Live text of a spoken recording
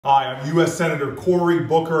Hi, I'm U.S. Senator Cory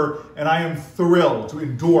Booker, and I am thrilled to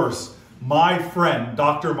endorse my friend,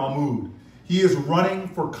 Dr. Mahmood. He is running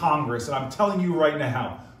for Congress, and I'm telling you right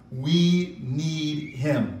now, we need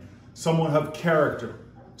him. Someone of character,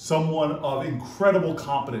 someone of incredible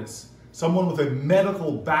competence, someone with a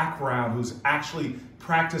medical background who's actually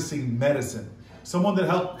practicing medicine, someone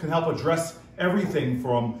that can help address everything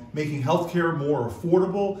from making healthcare more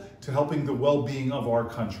affordable to helping the well-being of our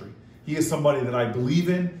country. He is somebody that I believe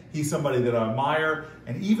in, he's somebody that I admire,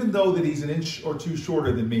 and even though that he's an inch or two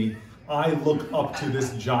shorter than me, I look up to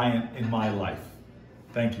this giant in my life.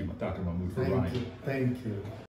 Thank you, Dr. Mahmood, for running. Thank you.